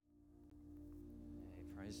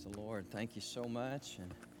Praise the Lord. Thank you so much. And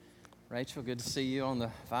Rachel, good to see you on the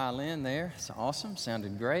violin there. It's awesome.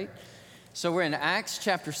 Sounded great. So we're in Acts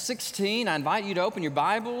chapter 16. I invite you to open your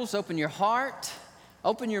Bibles, open your heart,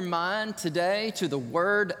 open your mind today to the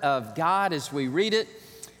Word of God as we read it,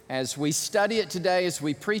 as we study it today, as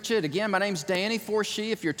we preach it. Again, my name's Danny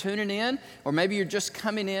Forshee. If you're tuning in, or maybe you're just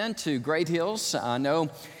coming in to Great Hills, I know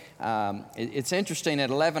it's interesting. At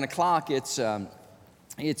 11 o'clock, it's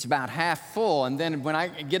about half full, and then when I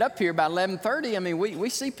get up here about 11:30, we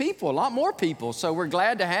see people, a lot more people. So we're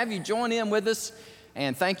glad to have you join in with us,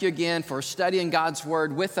 and thank you again for studying God's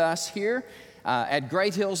Word with us here at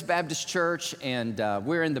Great Hills Baptist Church, and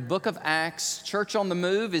we're in the book of Acts. Church on the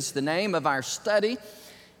Move is the name of our study,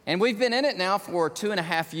 and we've been in it now for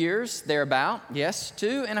 2.5 years, thereabout. Yes,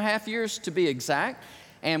 2.5 years to be exact,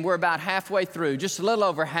 and we're about halfway through, just a little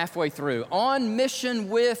over halfway through, On Mission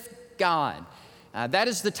with God. That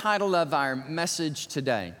is the title of our message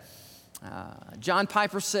today. John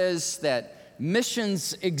Piper says that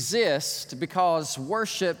missions exist because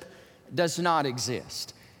worship does not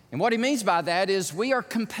exist. And what he means by that is we are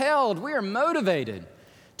compelled, we are motivated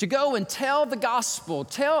to go and tell the gospel,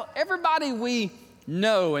 tell everybody we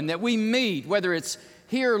know and that we meet, whether it's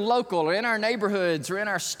here local or in our neighborhoods or in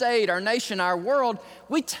our state, our nation, our world,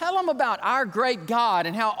 we tell them about our great God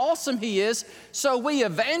and how awesome He is. So we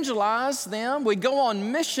evangelize them, we go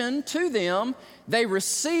on mission to them, they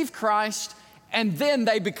receive Christ, and then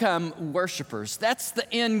they become worshipers. That's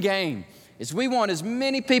the end game, is we want as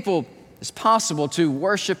many people as possible to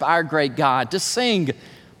worship our great God, to sing,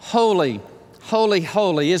 "Holy, holy,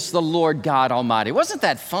 holy is the Lord God Almighty." Wasn't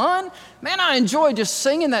that fun? Man, I enjoyed just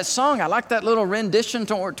singing that song. I like that little rendition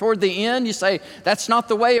toward the end. You say, that's not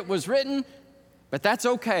the way it was written, but that's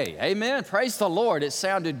okay. Amen. Praise the Lord. It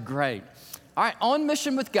sounded great. All right, On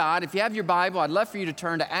Mission with God. If you have your Bible, I'd love for you to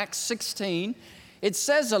turn to Acts 16. It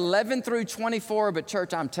says 11 through 24, but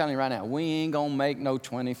church, I'm telling you right now, we ain't going to make no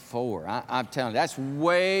 24. I'm telling you, that's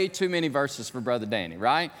way too many verses for Brother Danny,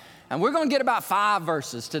 right? And we're going to get about 5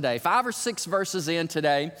 verses today, 5 or 6 verses in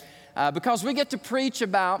today, because we get to preach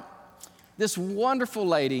about this wonderful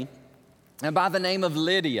lady by the name of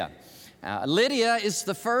Lydia. Lydia is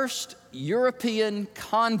the first European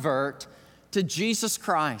convert to Jesus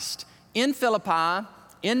Christ in Philippi,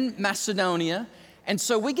 in Macedonia. And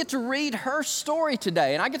so we get to read her story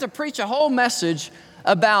today. And I get to preach a whole message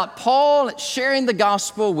about Paul sharing the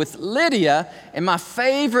gospel with Lydia. And my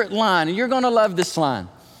favorite line, and you're going to love this line.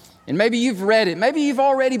 And maybe you've read it. Maybe you've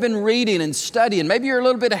already been reading and studying. Maybe you're a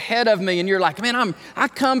little bit ahead of me and you're like, man, I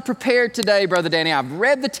come prepared today, Brother Danny. I've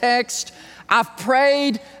read the text. I've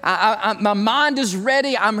prayed. My mind is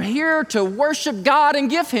ready. I'm here to worship God and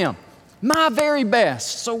give Him my very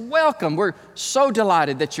best. So welcome. We're so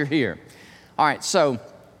delighted that you're here. All right, so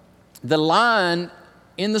the line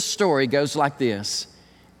in the story goes like this.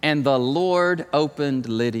 And the Lord opened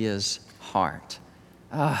Lydia's heart.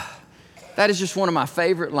 That is just one of my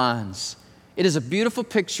favorite lines. It is a beautiful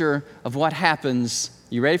picture of what happens,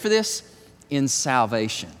 you ready for this? In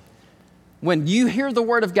salvation. When you hear the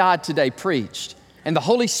Word of God today preached, and the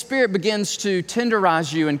Holy Spirit begins to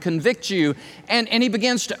tenderize you and convict you, and He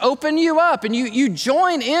begins to open you up, and you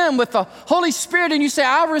join in with the Holy Spirit, and you say,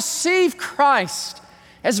 I receive Christ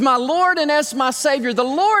as my Lord and as my Savior. The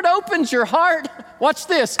Lord opens your heart, watch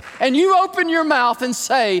this, and you open your mouth and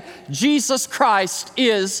say, Jesus Christ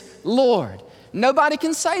is Lord. Nobody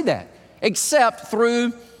can say that except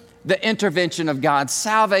through the intervention of God.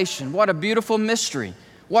 Salvation, what a beautiful mystery.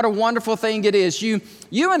 What a wonderful thing it is. You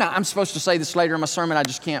and I, I'm supposed to say this later in my sermon, I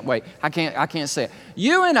just can't wait. I can't say it.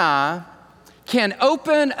 You and I can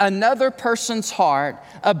open another person's heart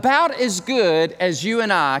about as good as you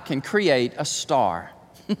and I can create a star.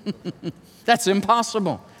 That's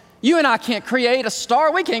impossible. You and I can't create a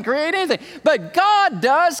star. We can't create anything. But God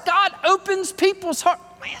does. God opens people's hearts.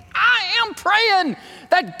 Man, I am praying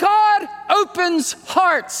that God opens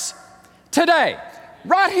hearts today,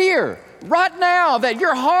 right here, right now, that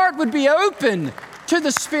your heart would be open to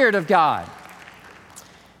the Spirit of God.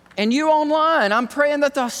 And you online, I'm praying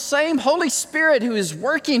that the same Holy Spirit who is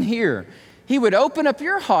working here, He would open up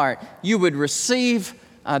your heart. You would receive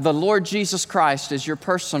the Lord Jesus Christ as your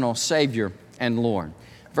personal Savior and Lord.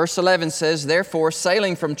 Verse 11 says, therefore,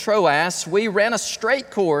 sailing from Troas, we ran a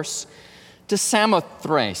straight course to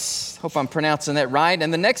Samothrace. Hope I'm pronouncing that right.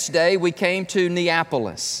 And the next day we came to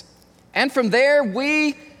Neapolis. And from there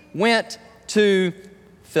we went to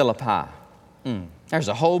Philippi. There's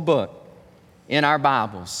a whole book in our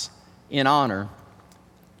Bibles in honor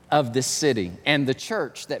of this city and the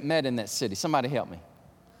church that met in that city. Somebody help me.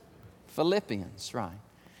 Philippians, right.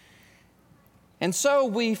 And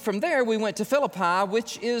so from there, we went to Philippi,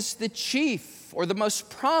 which is the chief or the most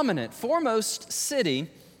prominent, foremost city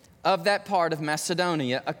of that part of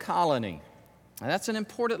Macedonia, a colony. Now, that's an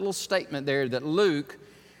important little statement there that Luke,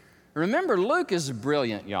 remember, Luke is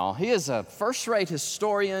brilliant, y'all. He is a first-rate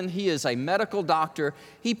historian. He is a medical doctor.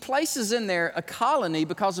 He places in there a colony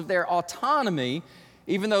because of their autonomy.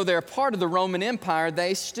 Even though they're part of the Roman Empire,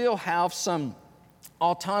 they still have some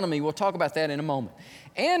autonomy. We'll talk about that in a moment.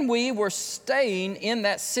 And we were staying in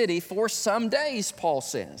that city for some days, Paul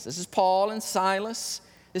says. This is Paul and Silas.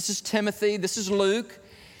 This is Timothy. This is Luke.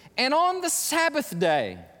 And on the Sabbath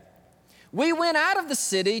day, we went out of the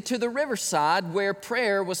city to the riverside where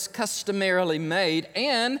prayer was customarily made,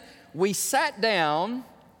 and we sat down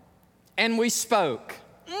and we spoke.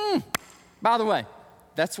 By the way,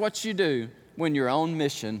 that's what you do when you're on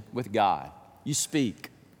mission with God. You speak.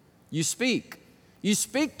 You speak. You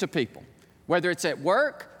speak to people, whether it's at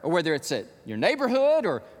work or whether it's at your neighborhood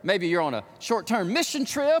or maybe you're on a short-term mission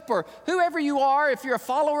trip or whoever you are. If you're a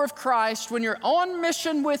follower of Christ, when you're on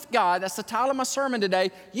mission with God, that's the title of my sermon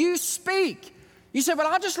today, you speak. You say, well,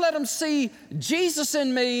 I'll just let them see Jesus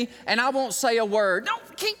in me and I won't say a word. No,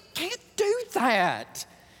 can't do that.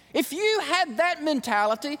 If you had that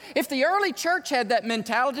mentality, if the early church had that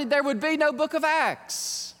mentality, there would be no book of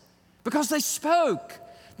Acts because they spoke.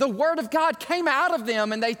 The Word of God came out of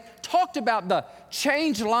them and they talked about the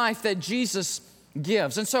changed life that Jesus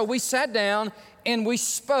gives. And so we sat down and we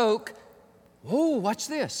spoke, watch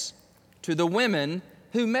this, to the women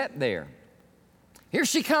who met there. Here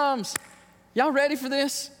she comes. Y'all ready for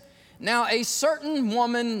this? Now, a certain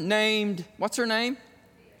woman named, what's her name?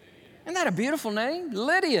 Isn't that a beautiful name?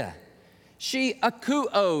 Lydia. She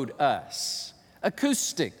akouoed us.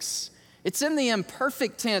 Acoustics. It's in the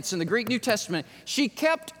imperfect tense in the Greek New Testament. She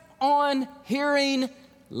kept on hearing,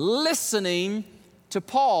 listening to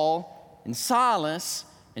Paul and Silas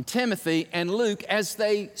and Timothy and Luke as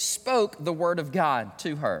they spoke the Word of God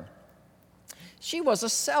to her. She was a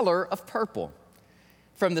seller of purple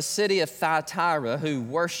from the city of Thyatira who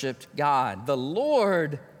worshiped God. The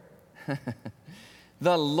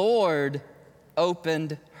Lord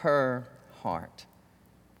opened her heart.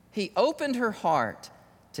 He opened her heart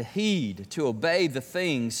to heed, to obey the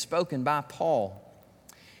things spoken by Paul.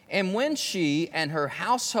 And when she and her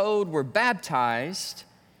household were baptized,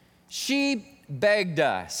 she begged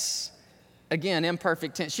us. Again,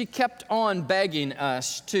 imperfect tense. She kept on begging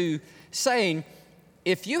us saying,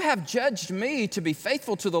 if you have judged me to be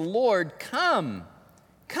faithful to the Lord, come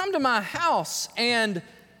to my house and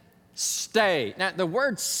stay. Now, the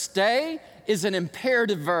word stay is an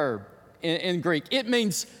imperative verb in Greek. It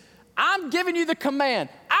means I'm giving you the command.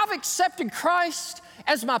 I've accepted Christ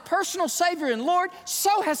as my personal Savior and Lord.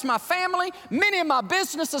 So has my family, many of my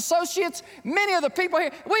business associates, many of the people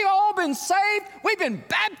here. We've all been saved. We've been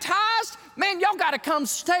baptized. Man, y'all got to come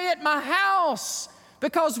stay at my house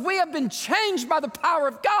because we have been changed by the power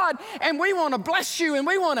of God, and we want to bless you, and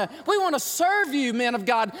we want to serve you, men of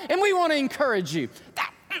God, and we want to encourage you.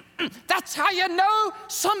 That's how you know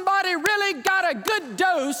somebody really got a good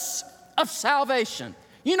dose of salvation.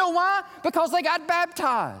 You know why? Because they got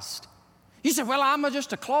baptized. You say, well, I'm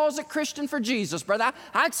just a closet Christian for Jesus, brother.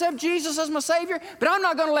 I accept Jesus as my Savior, but I'm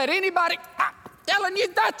not going to let anybody. I'm telling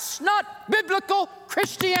you, that's not biblical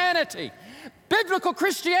Christianity. Biblical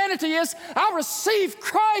Christianity is I receive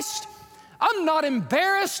Christ. I'm not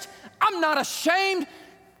embarrassed. I'm not ashamed.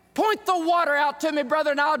 Point the water out to me,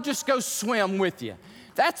 brother, and I'll just go swim with you.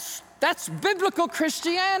 That's biblical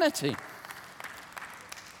Christianity.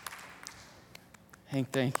 Hank,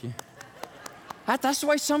 thank you. That's the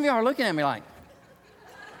way some of you are looking at me like.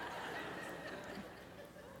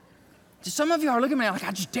 Some of you are looking at me like,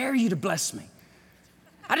 I just dare you to bless me.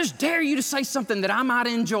 I just dare you to say something that I might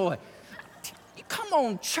enjoy. Come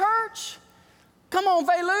on, church. Come on,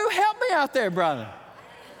 Velu, help me out there, brother.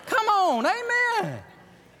 Come on, amen.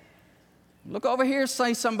 Look over here,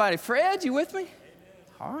 say somebody, Fred, you with me?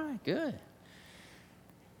 All right, good.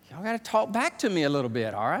 Y'all got to talk back to me a little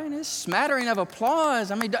bit, all right? It's smattering of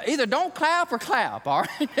applause. I mean, either don't clap or clap, all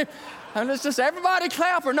right? And it's just everybody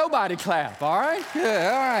clap or nobody clap, all right? Good,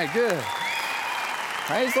 all right, good.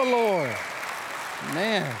 Praise the Lord.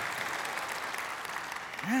 Man.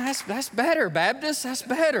 That's better, Baptist, that's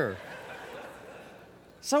better.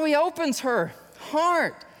 So he opens her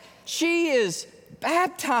heart. She is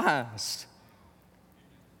baptized.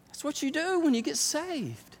 That's what you do when you get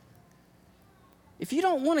saved. If you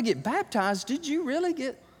don't want to get baptized, did you really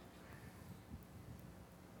get?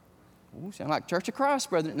 Sound like Church of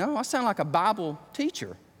Christ, brother. No, I sound like a Bible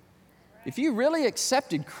teacher. If you really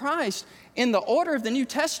accepted Christ in the order of the New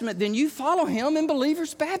Testament, then you follow him in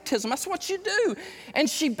believer's baptism. That's what you do. And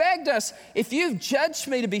she begged us, if you've judged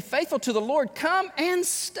me to be faithful to the Lord, come and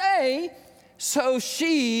stay. So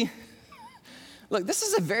look, this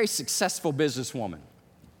is a very successful businesswoman.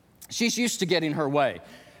 She's used to getting her way.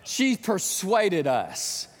 She persuaded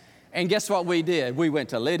us. And guess what we did? We went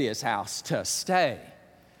to Lydia's house to stay.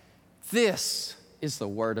 This is the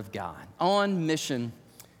Word of God, on mission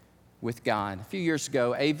with God. A few years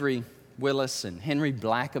ago, Avery Willis and Henry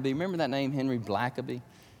Blackaby, remember that name, Henry Blackaby?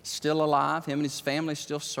 Still alive, him and his family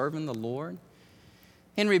still serving the Lord.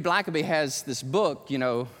 Henry Blackaby has this book,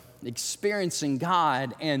 Experiencing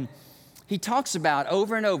God, and he talks about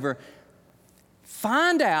over and over,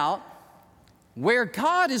 find out where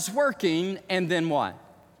God is working and then what?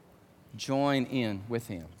 Join in with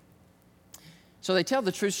him. So they tell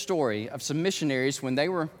the true story of some missionaries when they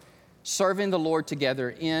were serving the Lord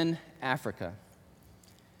together in Africa.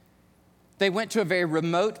 They went to a very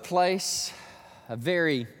remote place, a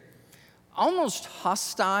very almost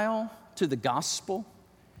hostile to the gospel,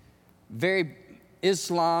 very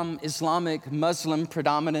Islamic, Muslim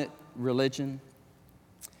predominant religion.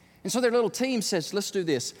 And so their little team says, let's do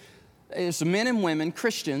this. It's men and women,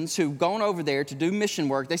 Christians, who've gone over there to do mission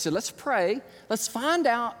work. They said, let's pray. Let's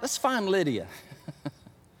find Lydia.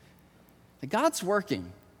 God's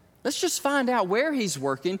working. Let's just find out where he's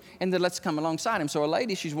working, and then let's come alongside him. So a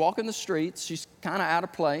lady, she's walking the streets. She's kind of out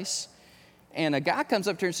of place. And a guy comes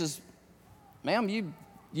up to her and says, ma'am,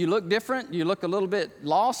 you look different. You look a little bit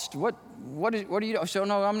lost. What are you doing? She said,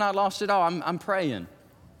 no, I'm not lost at all. I'm praying.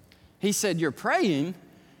 He said, you're praying?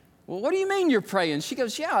 Well, what do you mean you're praying? She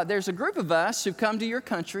goes, yeah, there's a group of us who've come to your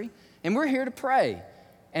country, and we're here to pray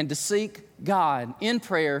and to seek God in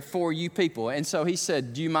prayer for you people. And so he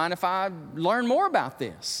said, do you mind if I learn more about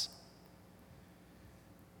this?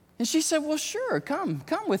 And she said, well, sure, come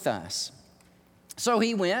with us. So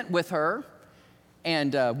he went with her,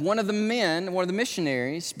 and one of the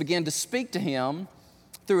missionaries, began to speak to him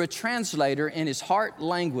through a translator in his heart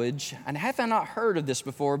language. And have I not heard of this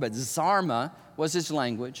before, but Zarma was his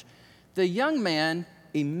language. The young man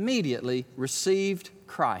immediately received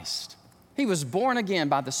Christ. He was born again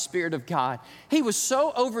by the Spirit of God. He was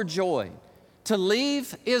so overjoyed to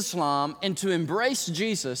leave Islam and to embrace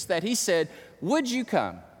Jesus that he said, would you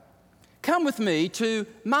come? Come with me to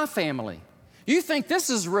my family. You think this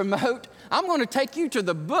is remote? I'm going to take you to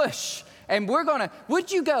the bush and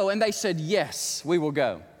would you go? And they said, yes, we will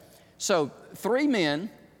go. So 3 men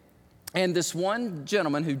and this one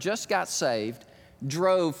gentleman who just got saved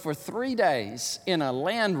drove for 3 days in a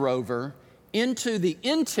Land Rover into the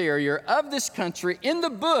interior of this country in the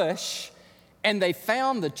bush, and they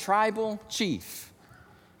found the tribal chief.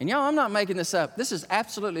 And y'all, I'm not making this up. This is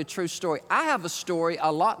absolutely a true story. I have a story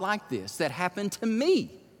a lot like this that happened to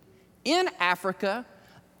me in Africa,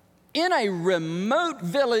 in a remote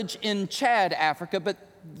village in Chad, Africa. But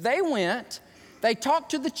they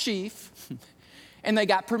talked to the chief, and they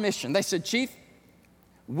got permission. They said, Chief,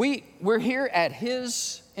 we're here at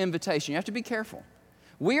his invitation. You have to be careful.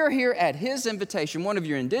 We are here at his invitation, one of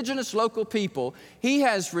your indigenous local people. He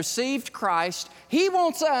has received Christ. He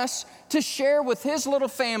wants us to share with his little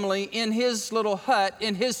family in his little hut,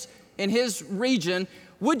 in his region.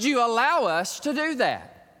 Would you allow us to do that?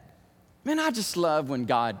 Man, I just love when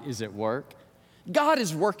God is at work. God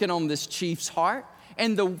is working on this chief's heart.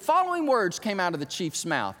 And the following words came out of the chief's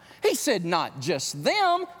mouth. He said, not just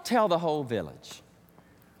them, tell the whole village.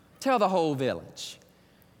 Tell the whole village.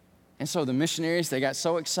 And so the missionaries, they got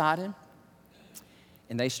so excited,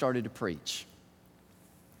 and they started to preach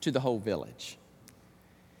to the whole village.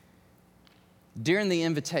 During the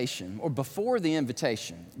invitation, or before the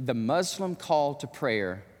invitation, the Muslim call to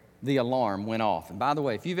prayer, the alarm went off. And by the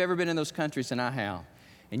way, if you've ever been in those countries, and I have,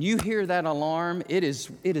 and you hear that alarm, it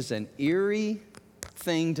is an eerie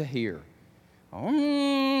thing to hear.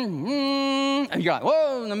 And you're like,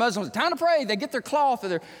 whoa, and the Muslims, time to pray. They get their cloth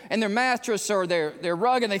and their mattress or their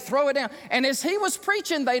rug, and they throw it down. And as he was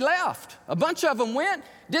preaching, they left. A bunch of them went,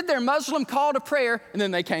 did their Muslim call to prayer, and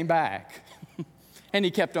then they came back. And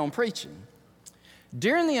he kept on preaching.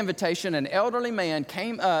 During the invitation, an elderly man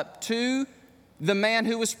came up to the man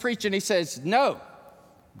who was preaching. He says, no,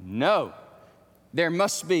 there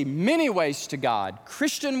must be many ways to God.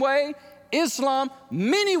 Christian way, Islam,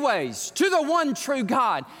 many ways to the one true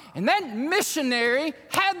God. And that missionary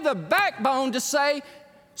had the backbone to say,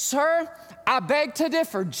 sir, I beg to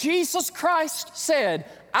differ. Jesus Christ said,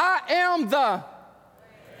 I am the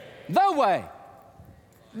way,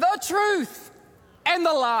 the truth, and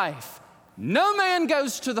the life. No man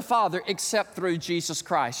goes to the Father except through Jesus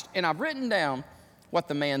Christ. And I've written down what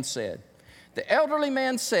the man said. The elderly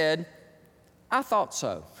man said, I thought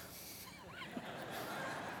so.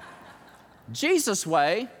 Jesus'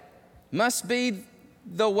 way must be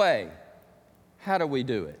the way. How do we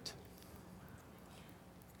do it?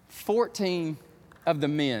 14 of the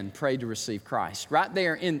men prayed to receive Christ right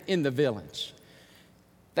there in the village.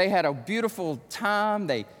 They had a beautiful time.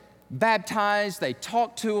 They baptized, they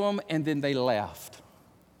talked to them, and then they left.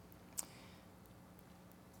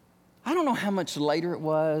 I don't know how much later it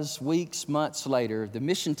was, weeks, months later, the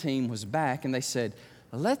mission team was back and they said,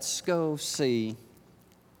 let's go see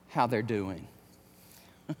how they're doing.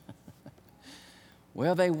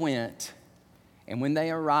 Well, they went, and when they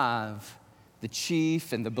arrived, the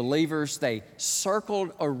chief and the believers, they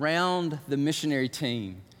circled around the missionary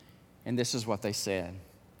team, and this is what they said.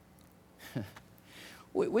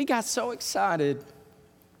 We got so excited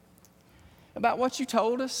about what you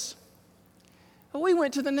told us. We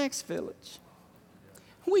went to the next village.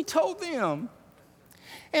 We told them,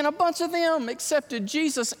 and a bunch of them accepted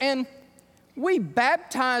Jesus, and we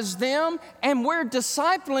baptized them, and we're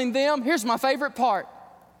discipling them. Here's my favorite part.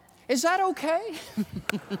 Is that okay?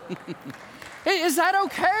 Is that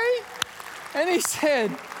okay? And he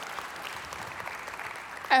said,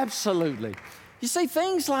 absolutely. You see,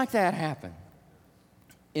 things like that happen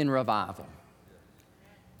in revival.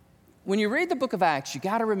 When you read the book of Acts, you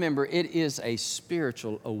got to remember it is a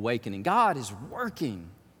spiritual awakening. God is working,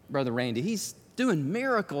 Brother Randy. He's doing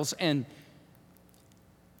miracles, and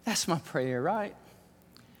that's my prayer, right?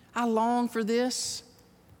 I long for this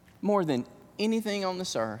more than anything on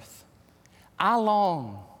this earth. I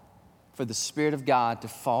long for the Spirit of God to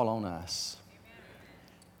fall on us.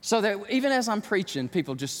 So that even as I'm preaching,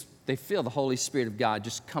 people they feel the Holy Spirit of God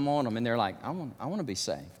just come on them, and they're like, I want to be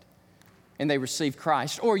saved. And they receive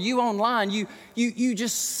Christ. Or you online, you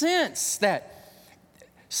just sense that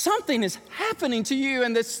something is happening to you,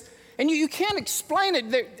 and you can't explain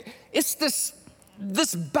it. It's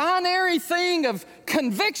this binary thing of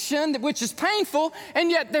conviction, which is painful,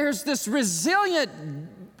 and yet there's this resilient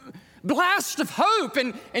blast of hope,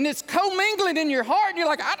 and it's commingling in your heart, and you're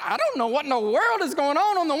like, I don't know what in the world is going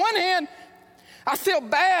on. On the one hand, I feel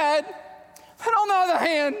bad, but on the other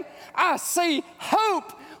hand, I see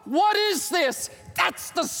hope. What is this? That's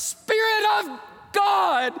the Spirit of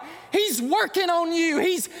God. He's working on you.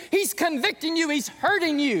 He's convicting you. He's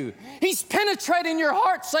hurting you. He's penetrating your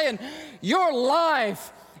heart, saying, your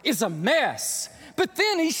life is a mess. But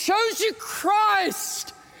then He shows you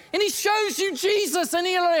Christ, and He shows you Jesus, and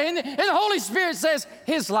the Holy Spirit says,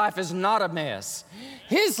 His life is not a mess.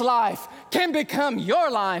 His life can become your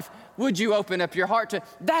life. Would you open up your heart to?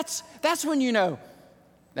 That's when you know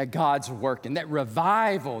that God's working, that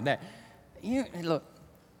revival, look,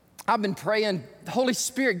 I've been praying, the Holy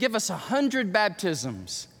Spirit, give us 100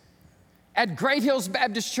 baptisms. At Great Hills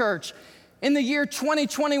Baptist Church, in the year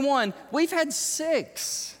 2021, we've had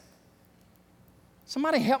 6.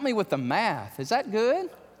 Somebody help me with the math. Is that good?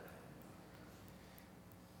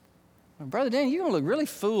 Well, Brother Danny, you're going to look really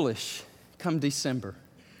foolish come December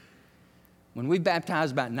when we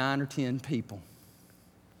baptize about 9 or 10 people.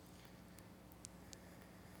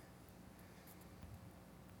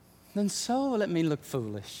 Then so let me look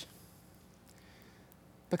foolish.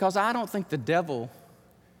 Because I don't think the devil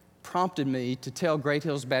prompted me to tell Great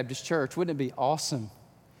Hills Baptist Church, wouldn't it be awesome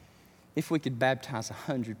if we could baptize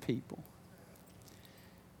 100 people?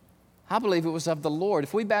 I believe it was of the Lord.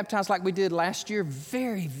 If we baptized like we did last year,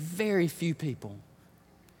 very, very few people.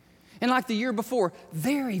 And like the year before,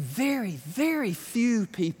 very, very, very few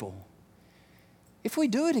people. If we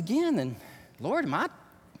do it again, then, Lord, am I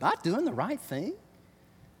doing the right thing?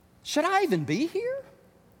 Should I even be here?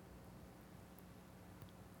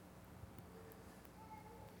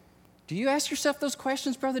 Do you ask yourself those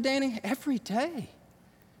questions, Brother Danny? Every day.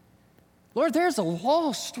 Lord, there's a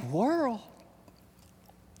lost world.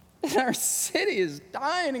 And our city is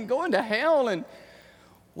dying and going to hell, and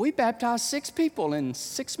we baptized 6 people in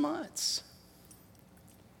 6 months.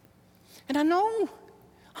 And I know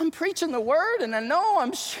I'm preaching the word, and I know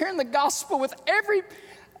I'm sharing the gospel with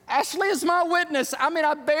Ashley is my witness. I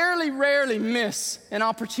rarely miss an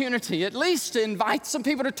opportunity, at least to invite some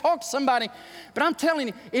people to talk to somebody. But I'm telling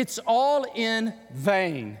you, it's all in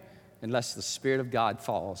vain unless the Spirit of God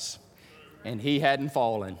falls. And He hadn't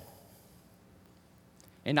fallen.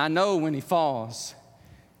 And I know when He falls,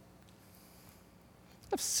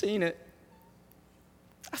 I've seen it.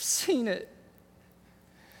 I've seen it.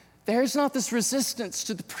 There's not this resistance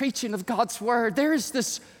to the preaching of God's word. There is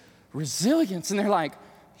this resilience, and they're like,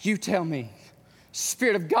 you tell me,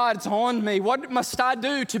 Spirit of God's on me. What must I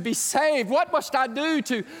do to be saved? What must I do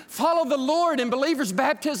to follow the Lord in believer's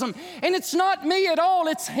baptism? And it's not me at all,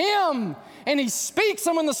 it's Him. and he speaks,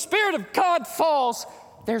 and when the Spirit of God falls,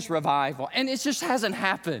 there's revival. And it just hasn't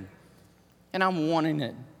happened. And I'm wanting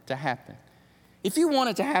it to happen. If you want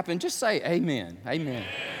it to happen, just say amen. Amen.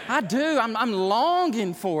 I do. I'm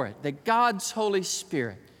longing for it, that God's Holy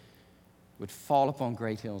Spirit would fall upon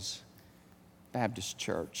Great Hills Baptist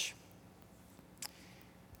Church.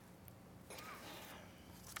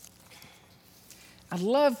 I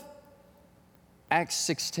love Acts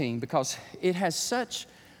 16 because it has such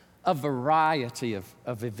a variety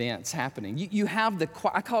of events happening. You have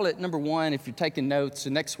I call it number one, if you're taking notes,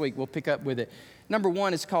 and next week we'll pick up with it. Number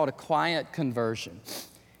one is called a quiet conversion.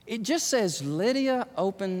 It just says God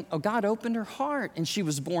opened her heart and she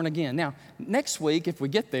was born again. Now, next week, if we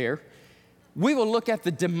get there, we will look at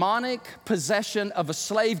the demonic possession of a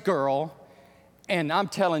slave girl, and I'm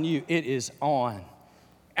telling you, it is on.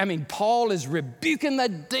 I mean, Paul is rebuking the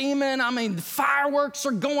demon. I mean, fireworks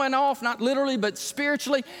are going off, not literally, but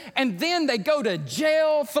spiritually. And then they go to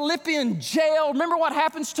jail, Philippian jail. Remember what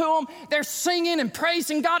happens to them? They're singing and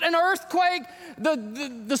praising God. An earthquake.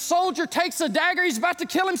 The soldier takes a dagger. He's about to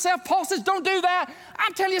kill himself. Paul says, don't do that.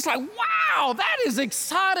 I'm telling you, it's like, wow, that is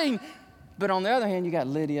exciting. But on the other hand, you got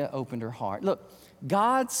Lydia opened her heart. Look,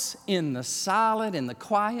 God's in the silent and the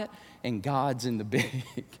quiet, and God's in the big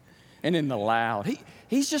and in the loud.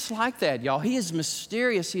 He's just like that, y'all. He is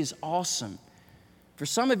mysterious. He is awesome. For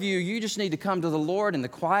some of you, you just need to come to the Lord in the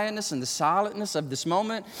quietness and the silentness of this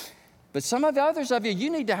moment. But some of the others of you, you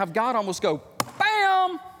need to have God almost go,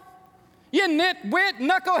 bam! You nitwit,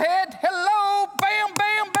 knucklehead, hello, bam,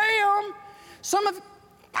 bam, bam.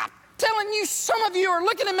 I'm telling you, some of you are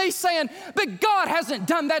looking at me saying, but God hasn't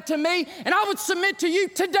done that to me. And I would submit to you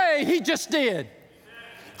today, He just did.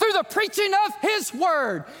 Through the preaching of His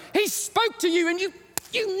word, He spoke to you, and you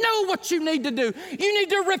know what you need to do. You need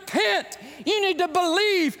to repent. You need to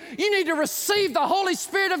believe. You need to receive the Holy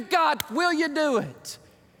Spirit of God. Will you do it?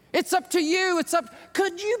 It's up to you.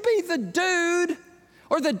 Could you be the dude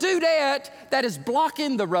or the dudette that is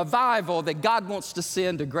blocking the revival that God wants to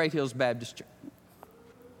send to Great Hills Baptist Church?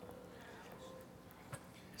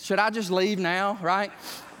 Should I just leave now, right?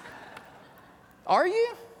 Are you?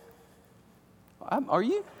 Are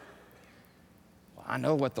you? Well, I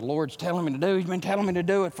know what the Lord's telling me to do. He's been telling me to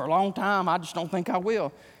do it for a long time. I just don't think I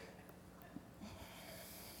will.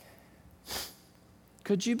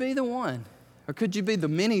 Could you be the one? Or could you be the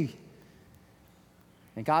many?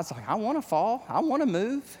 And God's like, I want to fall. I want to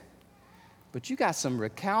move. But you got some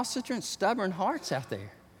recalcitrant, stubborn hearts out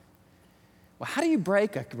there. Well, how do you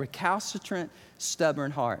break a recalcitrant,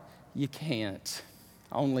 stubborn heart? You can't.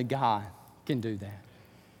 Only God can do that.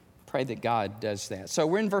 Pray that God does that. So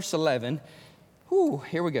we're in verse 11.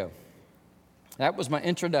 Here we go. That was my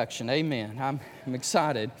introduction. Amen. I'm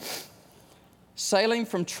excited. Sailing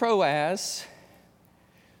from Troas,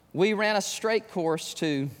 we ran a straight course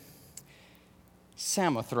to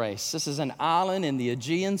Samothrace. This is an island in the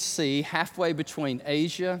Aegean Sea, halfway between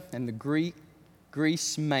Asia and the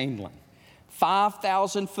Greece mainland.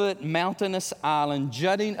 5,000-foot mountainous island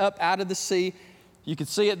jutting up out of the sea. You could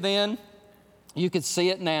see it then. You could see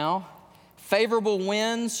it now. Favorable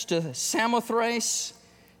winds to Samothrace,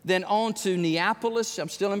 then on to Neapolis. I'm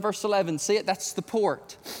still in verse 11. See it? That's the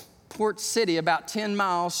port city, about 10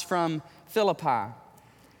 miles from Philippi.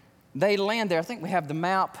 They land there. I think we have the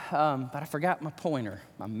map, but I forgot my pointer,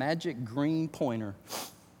 my magic green pointer.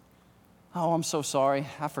 Oh, I'm so sorry.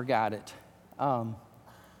 I forgot it.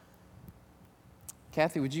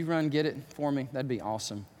 Kathy, would you run get it for me? That'd be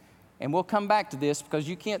awesome. And we'll come back to this because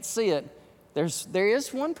you can't see it. There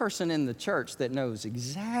is one person in the church that knows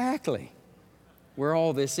exactly where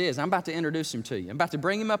all this is. I'm about to introduce him to you. I'm about to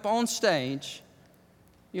bring him up on stage.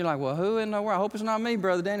 You're like, well, who in the world? I hope it's not me,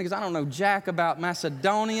 Brother Danny, because I don't know jack about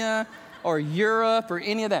Macedonia or Europe or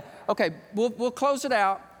any of that. Okay, we'll close it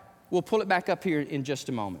out. We'll pull it back up here in just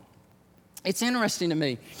a moment. It's interesting to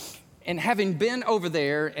me, and having been over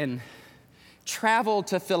there and traveled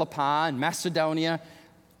to Philippi and Macedonia,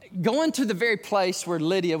 going to the very place where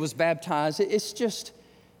Lydia was baptized, it's just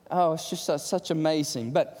such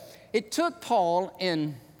amazing. But it took Paul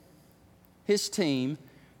and his team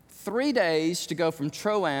 3 days to go from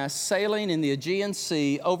Troas, sailing in the Aegean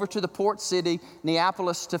Sea, over to the port city,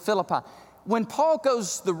 Neapolis, to Philippi. When Paul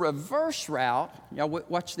goes the reverse route, y'all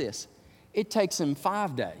watch this, it takes him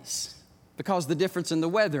 5 days because of the difference in the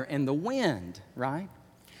weather and the wind, right?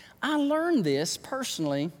 I learned this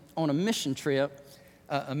personally on a mission trip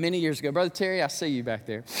many years ago. Brother Terry, I see you back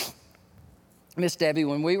there. Miss Debbie,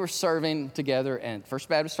 when we were serving together at First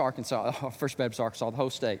Baptist Arkansas, the whole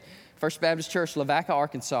state, First Baptist Church, Lavaca,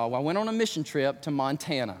 Arkansas, I went on a mission trip to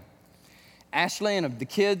Montana. Ashley and the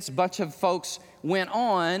kids, a bunch of folks went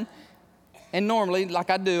on, And normally, like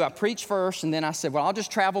I do, I preach first, and then I said, well, I'll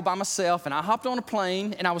just travel by myself. And I hopped on a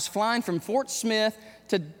plane, and I was flying from Fort Smith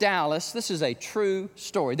to Dallas. This is a true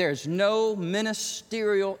story. There's no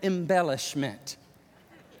ministerial embellishment.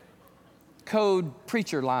 Code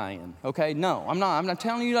preacher lying, okay? No, I'm not. I'm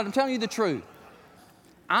telling you the truth.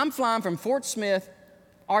 I'm flying from Fort Smith,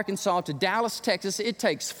 Arkansas to Dallas, Texas. It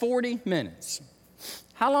takes 40 minutes.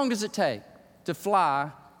 How long does it take to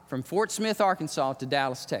fly from Fort Smith, Arkansas to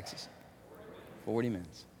Dallas, Texas? 40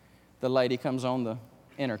 minutes. The lady comes on the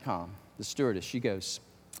intercom, the stewardess. She goes,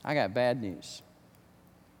 I got bad news.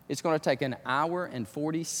 It's going to take an hour and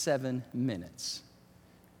 47 minutes.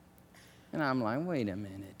 And I'm like, wait a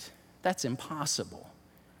minute. That's impossible.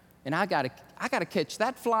 And I got to catch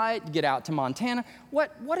that flight, get out to Montana.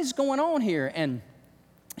 What is going on here? And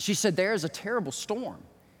she said, there's a terrible storm.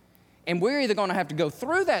 And we're either going to have to go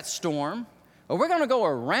through that storm, or we're going to go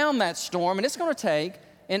around that storm, and it's going to take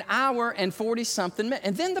an hour and 40-something minutes.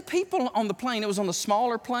 And then the people on the plane, it was on the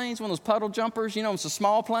smaller planes, one of those puddle jumpers, you know, it's a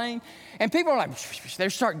small plane. And people are like, they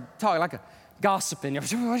start talking like a gossiping. And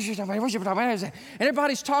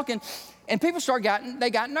everybody's talking, and people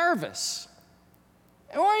got nervous.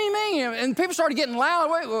 What do you mean? And people started getting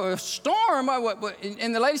loud. Wait, a storm?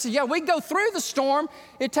 And the lady said, yeah, we go through the storm.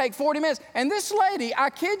 It takes 40 minutes. And this lady, I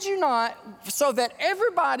kid you not, so that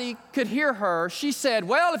everybody could hear her, she said,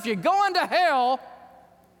 well, if you're going to hell,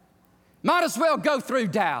 might as well go through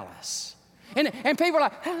Dallas. And people are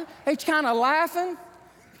like, huh? They kind of laughing.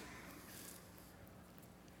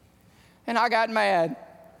 And I got mad.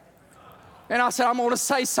 And I said, I'm going to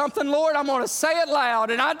say something, Lord. I'm going to say it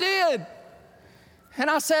loud. And I did. And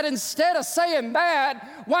I said, instead of saying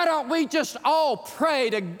that, why don't we just all pray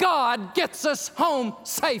to God gets us home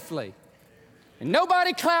safely? And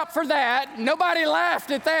nobody clapped for that. Nobody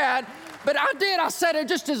laughed at that. But I did. I said it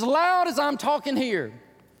just as loud as I'm talking here.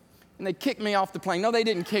 And they kicked me off the plane. No, they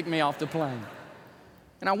didn't kick me off the plane.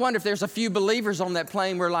 And I wonder if there's a few believers on that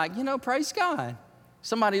plane who are like, you know, praise God.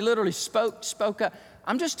 Somebody literally spoke up.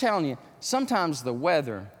 I'm just telling you, sometimes the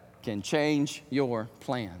weather can change your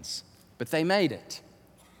plans. But they made it.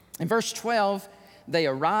 In verse 12, they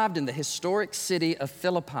arrived in the historic city of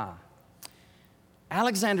Philippi.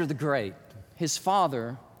 Alexander the Great, his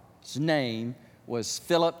father's name was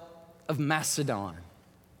Philip of Macedon.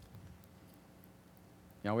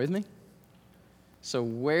 Y'all with me? So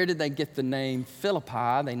where did they get the name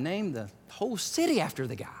Philippi? They named the whole city after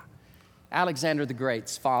the guy. Alexander the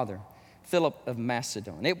Great's father, Philip of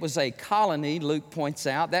Macedon. It was a colony, Luke points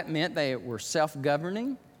out. That meant they were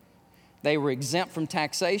self-governing. They were exempt from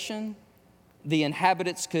taxation. The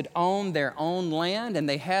inhabitants could own their own land, and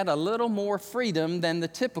they had a little more freedom than the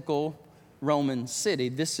typical Roman city.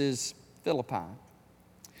 This is Philippi.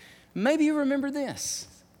 Maybe you remember this.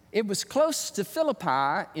 It was close to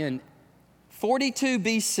Philippi in 42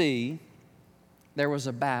 BC. There was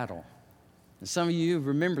a battle. And some of you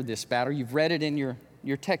remember this battle. You've read it in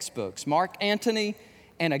your textbooks. Mark Antony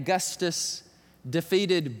and Augustus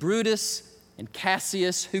defeated Brutus and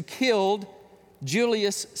Cassius, who killed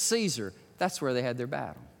Julius Caesar. That's where they had their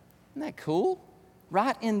battle. Isn't that cool?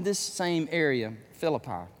 Right in this same area,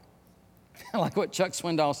 Philippi. Like what Chuck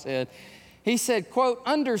Swindoll said. He said, quote,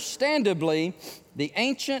 understandably, the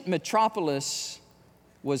ancient metropolis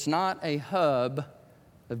was not a hub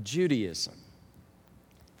of Judaism.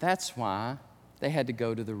 That's why they had to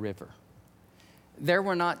go to the river. There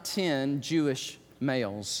were not 10 Jewish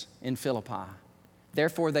males in Philippi.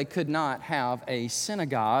 Therefore, they could not have a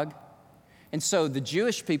synagogue. And so the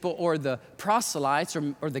Jewish people, or the proselytes,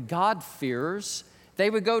 or the God-fearers, they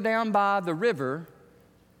would go down by the river,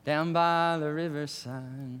 down by the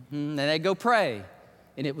riverside, and they'd go pray.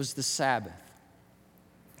 And it was the Sabbath.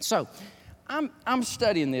 So I'm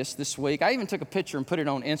studying this week. I even took a picture and put it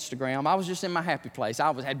on Instagram. I was just in my happy place.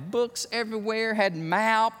 I had books everywhere, had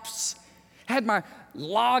maps, had my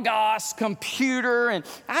Logos computer, and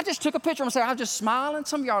I just took a picture of myself. I was just smiling.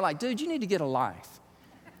 Some of y'all are like, dude, you need to get a life.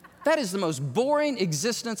 That is the most boring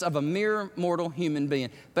existence of a mere mortal human being.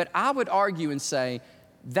 But I would argue and say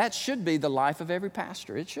that should be the life of every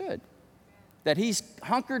pastor. It should. That he's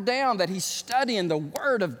hunkered down, that he's studying the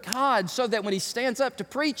Word of God so that when he stands up to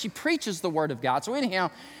preach, he preaches the Word of God. So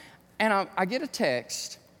anyhow, and I get a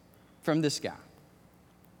text from this guy.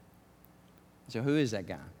 So who is that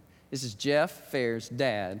guy? This is Jeff Fair's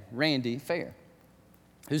dad, Randy Fair,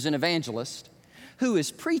 who's an evangelist, who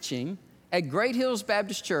is preaching at Great Hills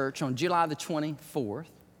Baptist Church on July the 24th.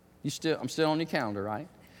 I'm still on your calendar, right?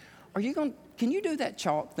 Can you do that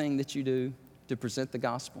chalk thing that you do to present the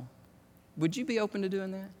gospel? Would you be open to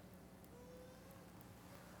doing that?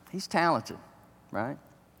 He's talented, right?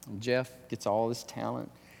 And Jeff gets all this talent.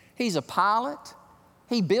 He's a pilot.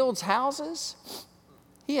 He builds houses.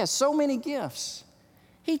 He has so many gifts.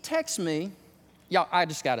 He texts me, y'all, I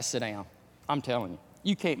just got to sit down. I'm telling you,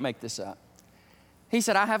 you can't make this up. He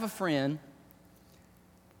said, I have a friend.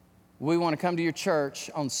 We want to come to your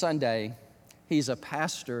church on Sunday. He's a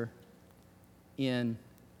pastor in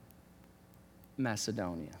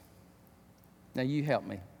Macedonia. Now, you help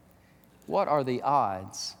me. What are the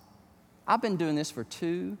odds? I've been doing this for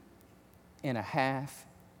 2.5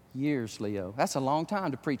 years, Leo. That's a long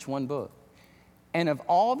time to preach one book. And of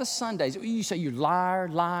all the Sundays, you say you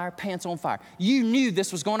liar, pants on fire. You knew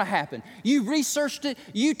this was going to happen. You researched it.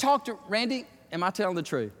 You talked to Randy. Am I telling the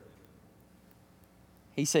truth?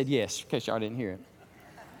 He said yes, in case y'all didn't hear it.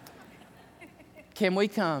 Can we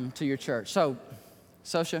come to your church? So,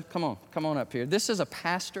 Sosha, come on up here. This is a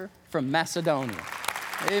pastor from Macedonia.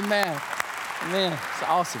 Amen. Amen. It's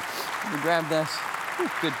awesome. Let me grab this.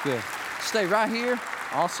 Good. Stay right here.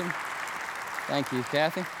 Awesome. Thank you,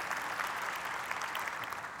 Kathy.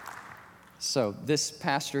 So this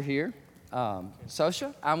pastor here,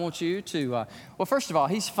 Sosha, I want you to, well, first of all,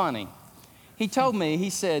 he's funny. He told me, he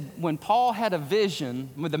said, when Paul had a vision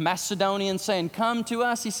with the Macedonians saying, come to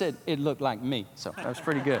us, he said, it looked like me. So that was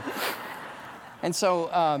pretty good. And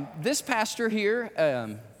so this pastor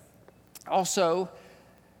here also,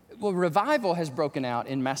 well, revival has broken out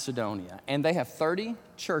in Macedonia, and they have 30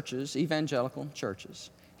 churches, evangelical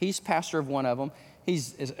churches. He's pastor of one of them.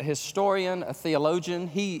 He's a historian, a theologian.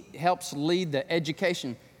 He helps lead the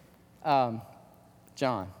education.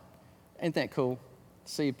 John, ain't that cool?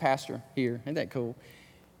 See a pastor here, ain't that cool?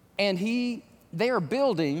 And they are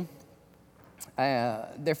building,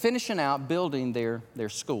 they're finishing out building their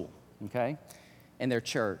school, okay, and their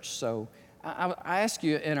church. So I asked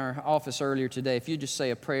you in our office earlier today if you just say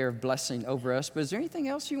a prayer of blessing over us, but is there anything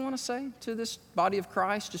else you want to say to this body of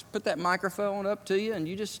Christ? Just put that microphone up to you and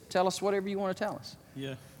you just tell us whatever you want to tell us.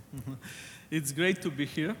 Yeah, it's great to be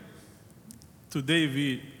here.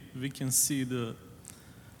 Today we can see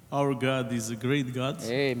our God is a great God.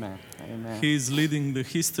 Amen. Amen. He is leading the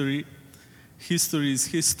history. History is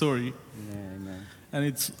his story. Amen. And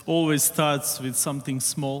it always starts with something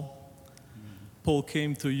small. Paul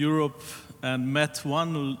came to Europe and met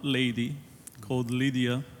one lady called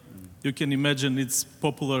Lydia. You can imagine its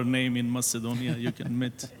popular name in Macedonia. You can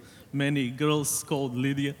meet many girls called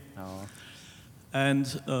Lydia. Oh. And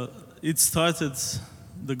it started,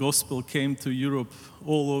 the gospel came to Europe,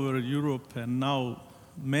 all over Europe, and now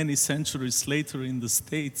many centuries later in the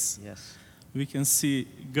States, yes, we can see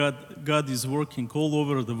God is working all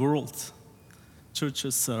over the world.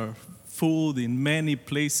 Churches are full in many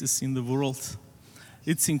places in the world.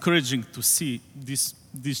 It's encouraging to see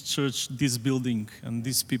this church, this building, and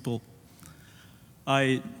these people.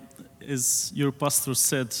 As your pastor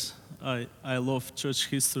said, I love church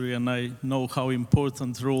history, and I know how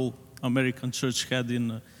important role American church had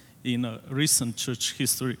in a recent church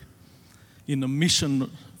history, in a mission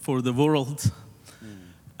for the world.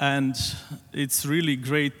 And it's really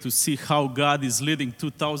great to see how God is leading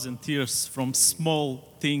 2,000 years from small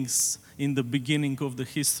things in the beginning of the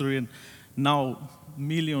history, and now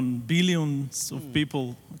billions of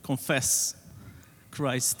people confess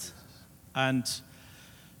Christ. And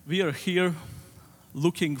we are here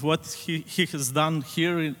looking what he has done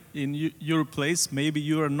here in your place. Maybe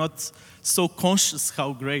you are not so conscious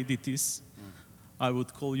how great it is. I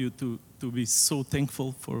would call you to be so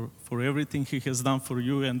thankful for everything he has done for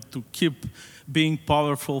you, and to keep being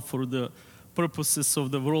powerful for the purposes of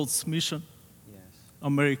the world's mission. yes.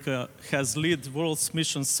 America has led world's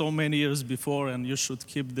mission so many years before, and you should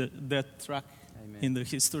keep that track. Amen. In the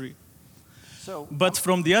history. So, But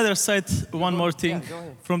from the other side, one more thing. Yeah, go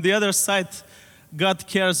ahead. From the other side, God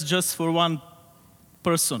cares just for one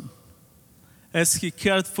person. As he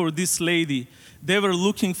cared for this lady, they were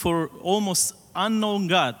looking for almost unknown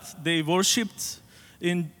God. They worshipped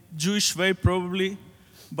in Jewish way probably,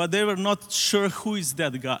 but they were not sure who is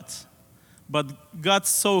that God. But God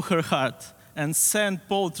saw her heart and sent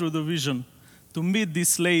Paul through the vision to meet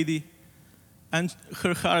this lady, and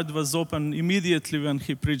her heart was open immediately when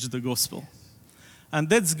he preached the gospel. And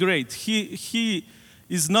that's great. He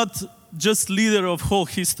is not just leader of whole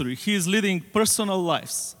history. He is leading personal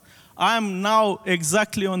lives. I am now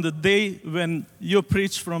exactly on the day when you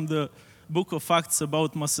preach from the book of Acts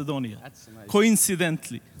about Macedonia. That's amazing.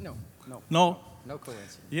 Coincidentally. No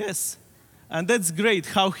coincidence. Yes. And that's great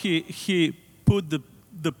how he put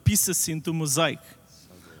the pieces into mosaic.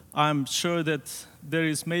 So good. I'm sure that there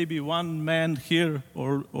is maybe one man here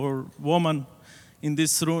or woman in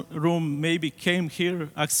this room maybe came here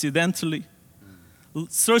accidentally,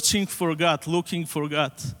 searching for God, looking for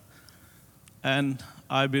God. And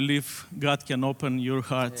I believe God can open your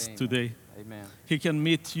heart Amen. today. Amen. He can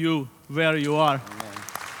meet you where you are. Amen.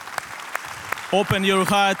 Open your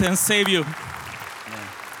heart and save you. Amen.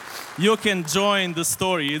 You can join the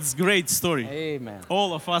story. It's a great story. Amen.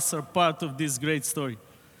 All of us are part of this great story.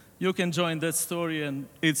 You can join that story and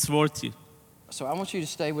it's worth it. So I want you to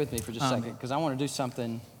stay with me for just a Amen. second, because I want to do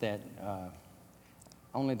something that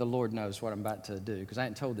only the Lord knows what I'm about to do, because I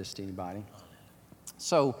hadn't told this to anybody.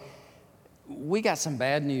 So we got some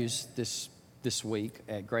bad news this week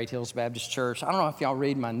at Great Hills Baptist Church. I don't know if y'all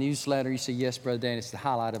read my newsletter. You say, yes, Brother Dan, it's the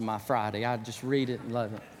highlight of my Friday. I just read it and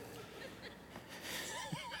love it.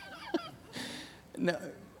 No,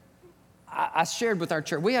 I shared with our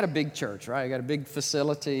church. We had a big church, right? We got a big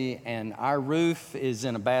facility, and our roof is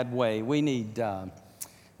in a bad way. We need to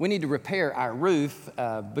repair our roof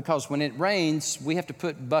because when it rains, we have to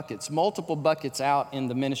put buckets, multiple buckets out in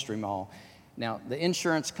the ministry mall. Now, the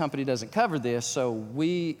insurance company doesn't cover this, so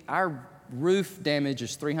our roof damage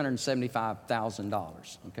is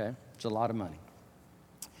 $375,000, okay? It's a lot of money.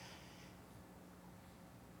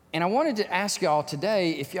 And I wanted to ask y'all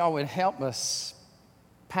today if y'all would help us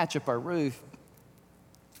patch up our roof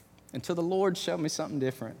until the Lord showed me something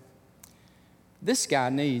different. This guy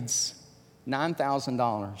needs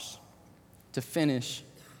 $9,000 to finish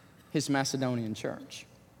his Macedonian church.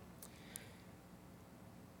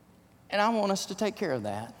 And I want us to take care of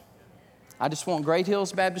that. I just want Great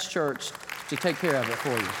Hills Baptist Church to take care of it for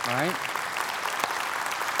you, all right?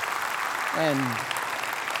 And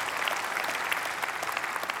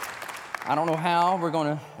I don't know how we're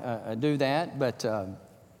going to do that, but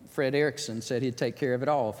Fred Erickson said he'd take care of it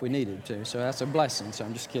all if we needed to. So that's a blessing. So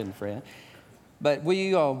I'm just kidding, Fred. But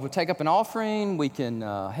we will take up an offering. We can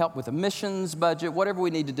help with a missions budget, whatever we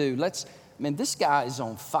need to do. This guy is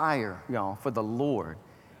on fire, y'all, for the Lord.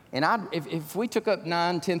 And if we took up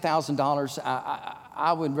 $9,000, $10,000,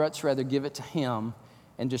 I would much rather give it to him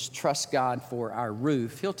and just trust God for our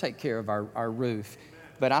roof. He'll take care of our roof.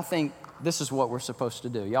 But I think this is what we're supposed to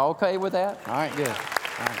do. Y'all okay with that? All right, good.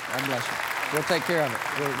 All right, God bless you. We'll take care of it.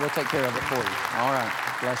 We'll take care of it for you. All right,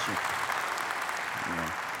 bless you.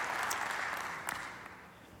 Amen.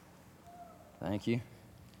 Thank you.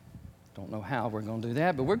 Don't know how we're going to do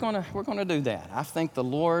that, but we're going to do that. I think the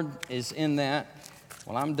Lord is in that.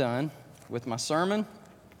 Well, I'm done with my sermon.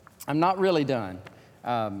 I'm not really done.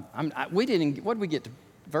 What did we get to?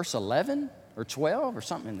 Verse 11 or 12 or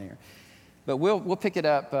something in there. But we'll pick it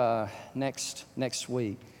up next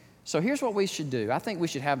week. So here's what we should do. I think we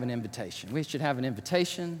should have an invitation. We should have an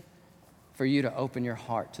invitation for you to open your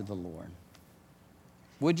heart to the Lord.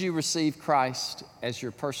 Would you receive Christ as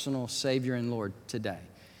your personal Savior and Lord today?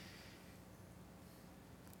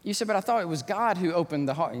 You said, but I thought it was God who opened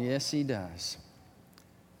the heart. Yes, He does.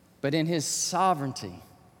 But in His sovereignty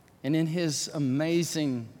and in His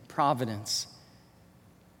amazing providence,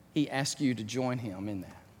 He asks you to join Him in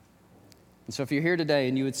that. And so if you're here today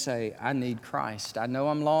and you would say, I need Christ. I know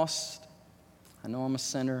I'm lost. I know I'm a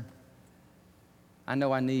sinner. I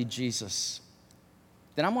know I need Jesus.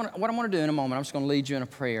 Then what I want to do in a moment, I'm just going to lead you in a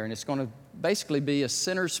prayer. And it's going to basically be a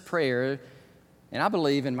sinner's prayer. And I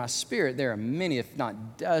believe in my spirit there are many, if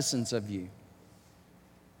not dozens of you.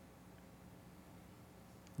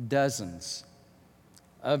 Dozens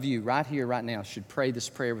of you right here, right now should pray this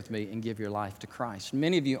prayer with me and give your life to Christ.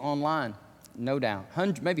 Many of you online, no doubt,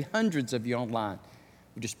 maybe hundreds of you online,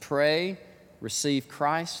 would just pray, receive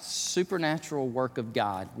Christ's supernatural work of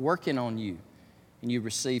God working on you, and you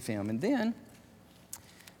receive Him. And then,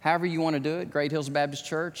 however you want to do it, Great Hills Baptist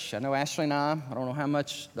Church, I know Ashley and I don't know how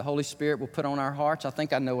much the Holy Spirit will put on our hearts. I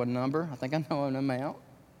think I know a number. I think I know an amount.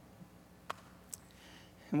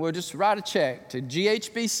 And we'll just write a check to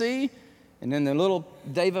GHBC, and then the little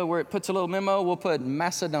Dava where it puts a little memo, we'll put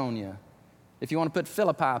Macedonia. If you want to put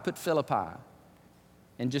Philippi,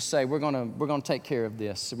 and just say we're going to take care of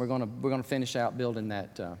this, and we're going to finish out building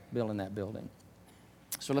that building.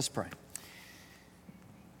 So let's pray.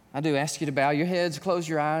 I do ask you to bow your heads, close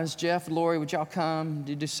your eyes. Jeff, Lori, would y'all come?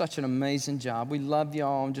 You do such an amazing job. We love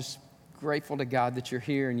y'all. I'm just grateful to God that you're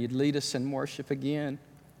here and you'd lead us in worship again.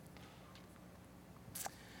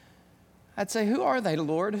 I'd say, who are they,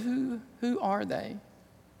 Lord? Who are they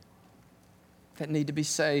that need to be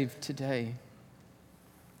saved today?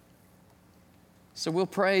 So we'll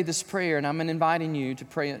pray this prayer, and I'm inviting you to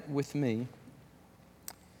pray it with me.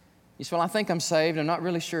 You say, well, I think I'm saved. I'm not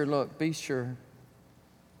really sure. Look, be sure.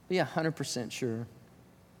 Be 100% sure.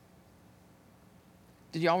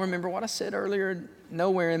 Did y'all remember what I said earlier?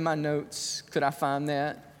 Nowhere in my notes could I find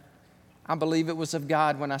that. I believe it was of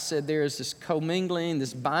God when I said there is this commingling,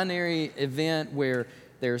 this binary event where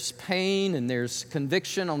there's pain and there's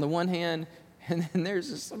conviction on the one hand, And then there's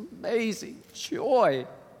this amazing joy.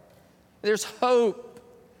 There's hope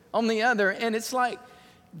on the other. And it's like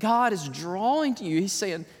God is drawing to you. He's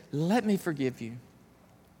saying, let me forgive you.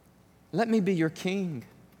 Let me be your king.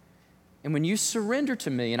 And when you surrender to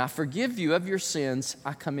me and I forgive you of your sins,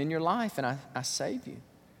 I come in your life and I save you.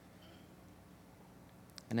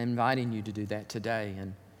 And I'm inviting you to do that today.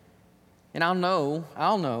 And I'll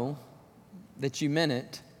know that you meant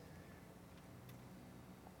it.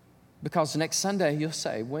 Because next Sunday you'll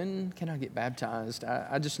say, when can I get baptized?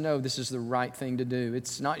 I just know this is the right thing to do.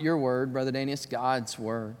 It's not your word, Brother Danny, it's God's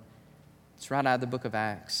word. It's right out of the book of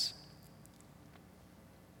Acts.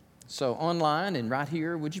 So online and right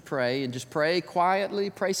here, would you pray? And just pray quietly,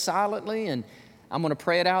 pray silently, and I'm going to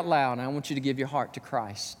pray it out loud. And I want you to give your heart to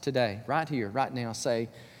Christ today, right here, right now. Say,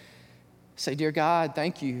 dear God,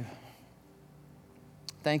 thank you.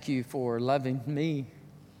 Thank you for loving me.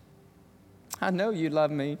 I know you love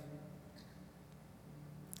me.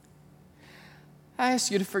 I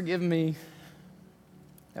ask you to forgive me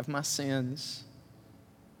of my sins.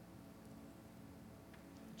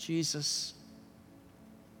 Jesus,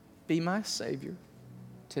 be my Savior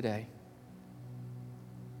today.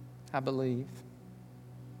 I believe.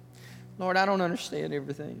 Lord, I don't understand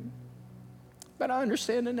everything, but I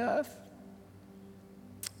understand enough.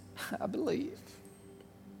 I believe.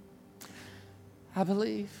 I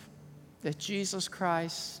believe that Jesus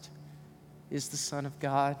Christ is the Son of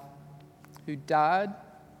God who died,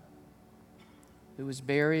 who was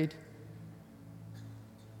buried,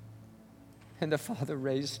 and the Father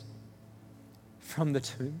raised from the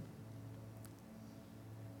tomb.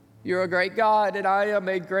 You're a great God, and I am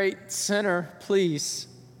a great sinner. Please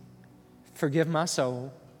forgive my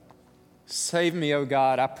soul. Save me, O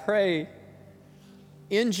God, I pray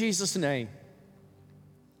in Jesus' name.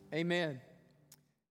 Amen.